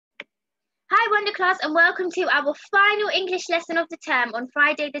Wonder Class, and welcome to our final English lesson of the term on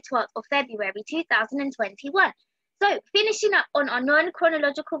Friday the 12th of February 2021. So, finishing up on our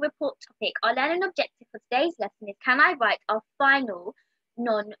non-chronological report topic, our learning objective for today's lesson is, can I write our final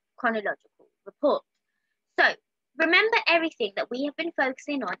non-chronological report? So, remember everything that we have been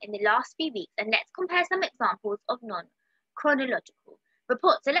focusing on in the last few weeks, and let's compare some examples of non-chronological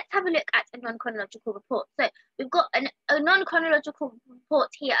report. So let's have a look at a non-chronological report. So we've got a non-chronological report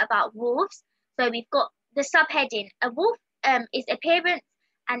here about wolves. So we've got the subheading, a wolf is appearance,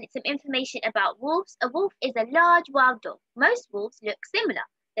 and it's some information about wolves. A wolf is a large wild dog. Most wolves look similar.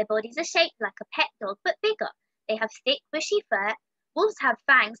 Their bodies are shaped like a pet dog, but bigger. They have thick, bushy fur. Wolves have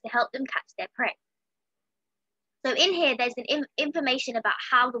fangs to help them catch their prey. So in here, there's an information about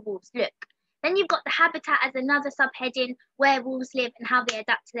how the wolves look. Then you've got the habitat as another subheading, where wolves live and how they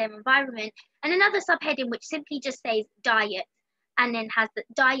adapt to their environment. And another subheading which simply just says diet, and then has the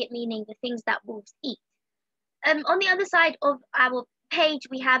diet meaning the things that wolves eat. On the other side of our page,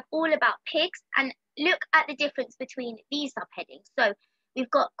 we have all about pigs, and look at the difference between these subheadings. So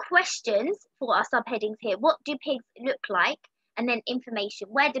we've got questions for our subheadings here. What do pigs look like? And then information.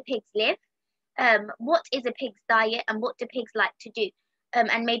 Where do pigs live? What is a pig's diet, and what do pigs like to do?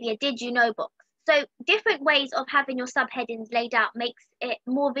 And maybe a did you know box. So different ways of having your subheadings laid out makes it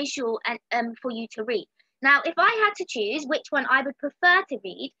more visual and for you to read. Now, if I had to choose which one I would prefer to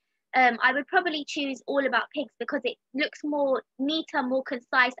read, I would probably choose all about pigs because it looks more neater, more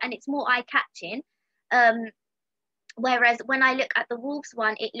concise, and it's more eye-catching. Whereas when I look at the wolves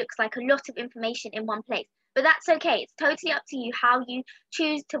one, it looks like a lot of information in one place. But that's okay. It's totally up to you how you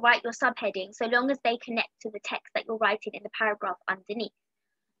choose to write your subheading, so long as they connect to the text that you're writing in the paragraph underneath.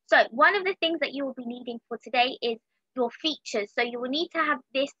 So one of the things that you will be needing for today is your features. So you will need to have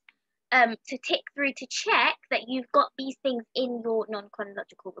this to tick through to check that you've got these things in your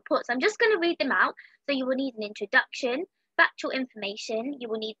non-chronological report. So I'm just going to read them out. So you will need an introduction, factual information. You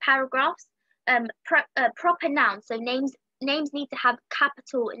will need paragraphs, proper nouns. So names need to have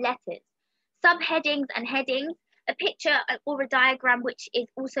capital letters. Subheadings and headings, a picture or a diagram which is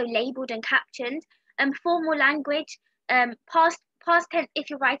also labelled and captioned, formal language, past tense if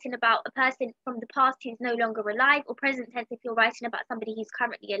you're writing about a person from the past who's no longer alive, or present tense if you're writing about somebody who's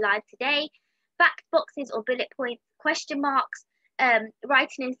currently alive today, fact boxes or bullet points, question marks,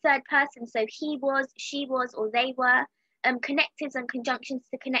 writing in third person, so he was, she was, or they were, connectives and conjunctions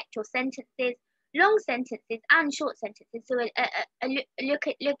to connect your sentences, long sentences and short sentences, so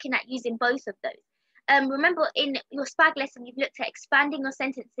looking at using both of those. Remember, in your SPAG lesson, you've looked at expanding your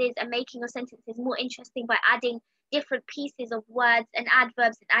sentences and making your sentences more interesting by adding different pieces of words and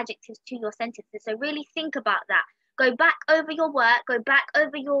adverbs and adjectives to your sentences. So really think about that. Go back over your work, go back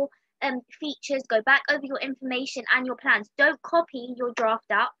over your features, go back over your information and your plans. Don't copy your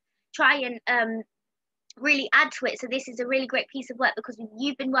draft out. Try and really add to it. So this is a really great piece of work because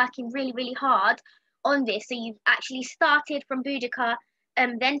you've been working really, really hard on this. So you've actually started from Boudica,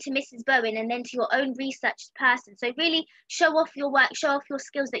 then to Mrs. Bowen, and then to your own research person. So really show off your work, show off your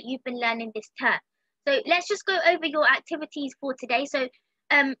skills that you've been learning this term. So let's just go over your activities for today. So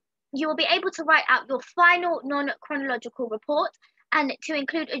you will be able to write out your final non-chronological report, and to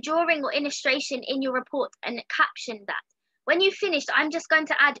include a drawing or illustration in your report and caption that. When you've finished, I'm just going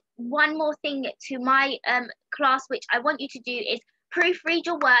to add one more thing to my class, which I want you to do is proofread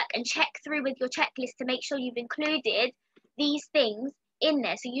your work and check through with your checklist to make sure you've included these things in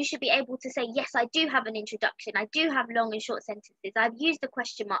there. So you should be able to say, yes, I do have an introduction. I do have long and short sentences. I've used a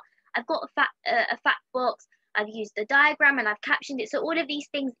question mark. I've got a fact box. I've used a diagram and I've captioned it. So all of these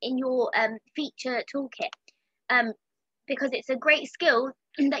things in your feature toolkit, because it's a great skill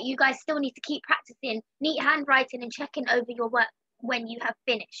that you guys still need to keep practicing neat handwriting and checking over your work when you have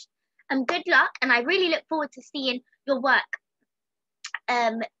finished. Good luck, and I really look forward to seeing your work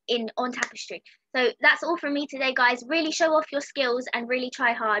on Tapestry. So that's all from me today, guys. Really show off your skills and really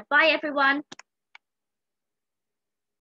try hard. Bye, everyone.